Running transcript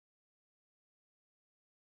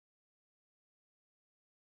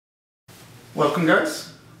Welcome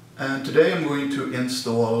guys, and today I'm going to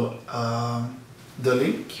install the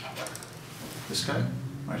link, this guy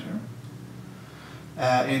right here,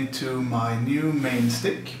 into my new main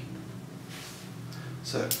stick.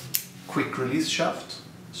 It's a quick release shaft,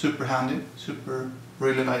 super handy,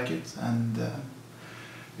 really like it, and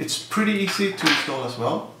it's pretty easy to install as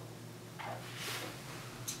well.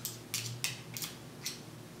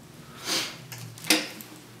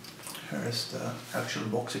 Here is the actual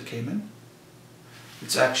box it came in.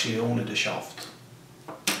 It's actually only the shaft.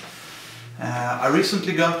 I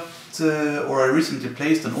recently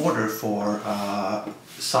placed an order for a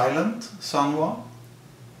silent Sanwa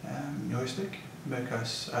joystick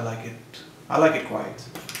because I like it quiet,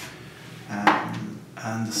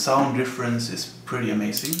 and the sound difference is pretty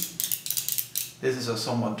amazing. This is a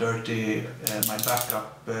somewhat dirty, my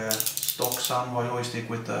backup stock Sanwa joystick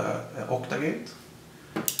with the Octagate.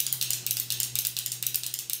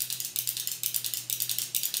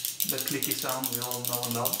 The clicky sound we all know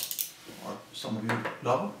and love, or some of you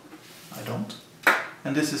love, I don't.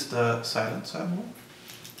 And this is the silent Sanwa.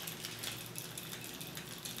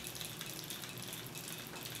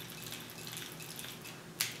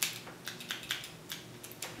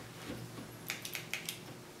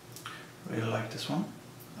 Really like this one.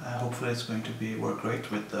 Hopefully it's going to work great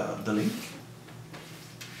with the link.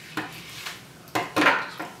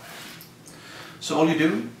 So all you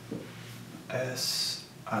do is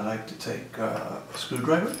I like to take a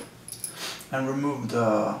screwdriver and remove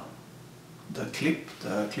the clip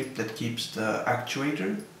that keeps the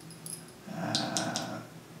actuator,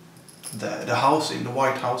 the housing, the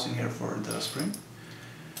white housing here for the spring.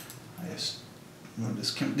 I just remove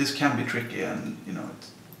this can be tricky, and you know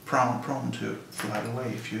it's prone to fly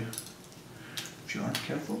away if you aren't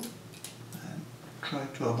careful. And try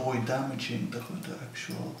to avoid damaging the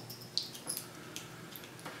actual.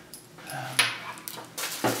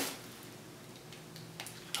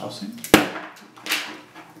 Housing.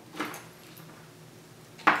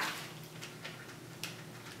 There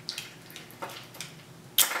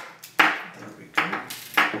we go.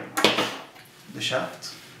 The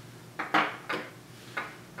shaft.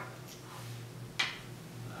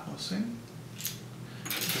 Housing.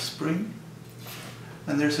 The spring.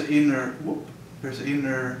 And there's an inner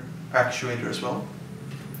actuator as well.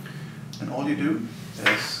 And all you do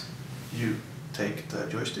is you take the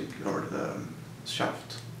joystick or the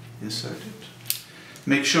shaft, insert it.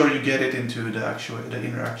 Make sure you get it into the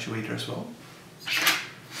inner actuator as well.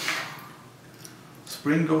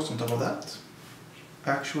 Spring goes on top of that.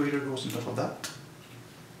 Actuator goes on top of that.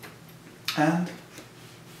 And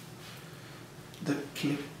the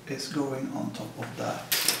clip is going on top of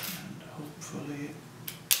that. And hopefully,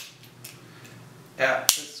 yeah,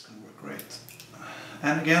 it's gonna work great.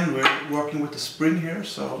 And again, we're working with the spring here,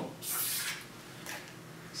 so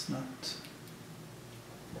it's not.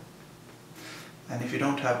 And if you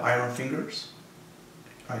don't have iron fingers,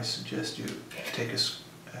 I suggest you take a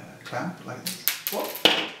clamp like this. Whoa.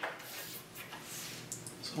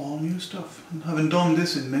 It's all new stuff. I haven't done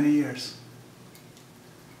this in many years.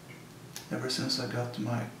 Ever since I got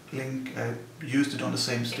my link, I used it on the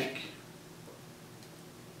same stick.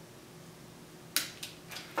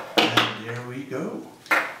 And there we go.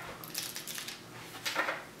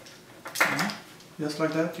 Yeah, just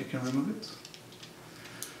like that, you can remove it.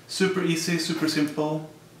 Super easy, super simple.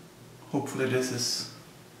 Hopefully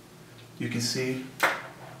you can see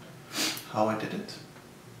how I did it.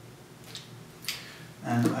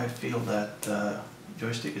 And I feel that the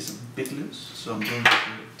joystick is a bit loose, so I'm going to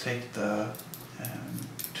take the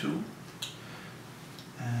tool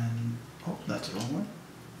and, oh, that's the wrong one,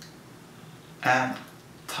 and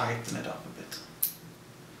tighten it up a bit.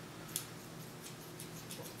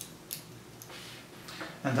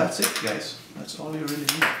 And that's it, guys. That's all you really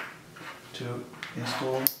need to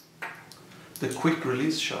install the quick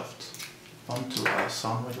release shaft onto a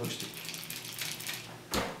Sanwa joystick.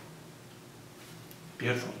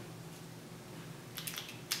 Beautiful.